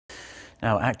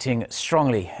Now, acting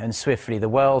strongly and swiftly, the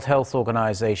World Health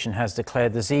Organization has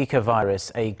declared the Zika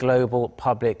virus a global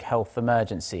public health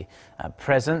emergency. At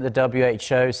present, the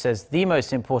WHO says the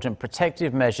most important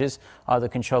protective measures are the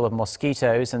control of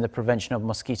mosquitoes and the prevention of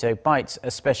mosquito bites,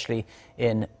 especially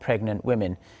in pregnant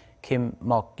women.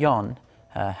 Mok-yeon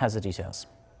has the details.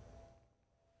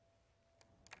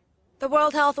 The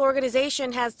World Health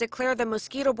Organization has declared the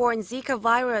mosquito-borne Zika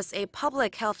virus a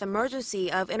public health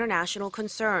emergency of international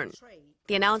concern.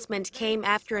 The announcement came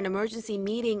after an emergency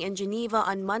meeting in Geneva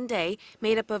on Monday,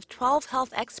 made up of 12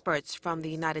 health experts from the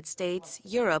United States,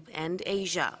 Europe, and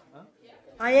Asia.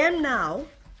 I am now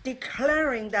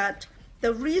declaring that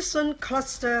the recent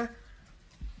cluster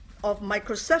of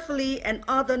microcephaly and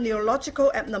other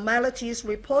neurological abnormalities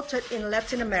reported in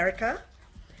Latin America,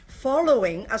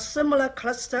 following a similar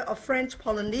cluster of French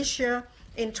Polynesia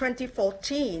in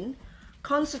 2014,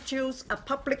 constitutes a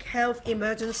public health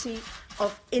emergency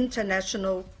of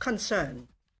international concern.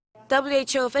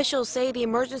 WHO officials say the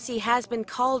emergency has been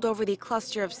called over the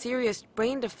cluster of serious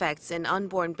brain defects in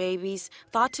unborn babies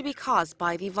thought to be caused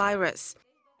by the virus.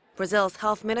 Brazil's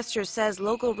health minister says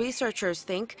local researchers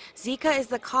think Zika is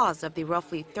the cause of the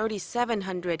roughly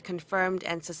 3,700 confirmed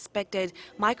and suspected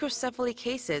microcephaly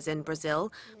cases in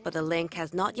Brazil, but the link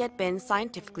has not yet been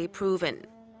scientifically proven.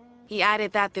 He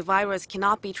added that the virus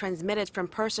cannot be transmitted from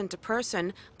person to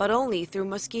person, but only through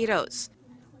mosquitoes.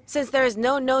 Since there is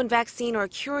no known vaccine or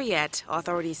cure yet,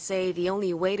 authorities say the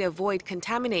only way to avoid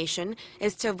contamination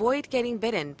is to avoid getting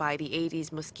bitten by the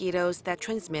Aedes mosquitoes that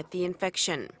transmit the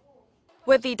infection.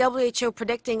 With the WHO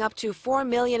predicting up to 4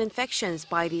 million infections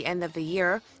by the end of the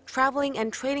year, traveling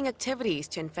and trading activities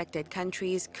to infected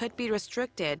countries could be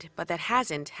restricted, but that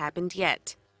hasn't happened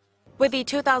yet. With the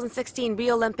 2016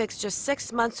 Rio Olympics just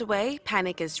 6 months away,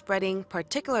 panic is spreading,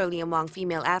 particularly among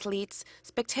female athletes,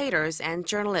 spectators, and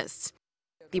journalists.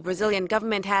 The Brazilian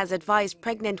government has advised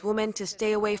pregnant women to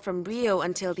stay away from Rio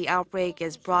until the outbreak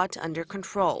is brought under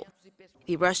control.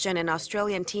 The Russian and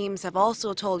Australian teams have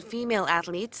also told female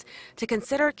athletes to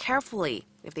consider carefully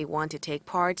if they want to take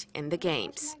part in the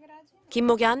Games.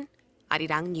 Mok-yeon,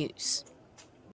 Arirang News.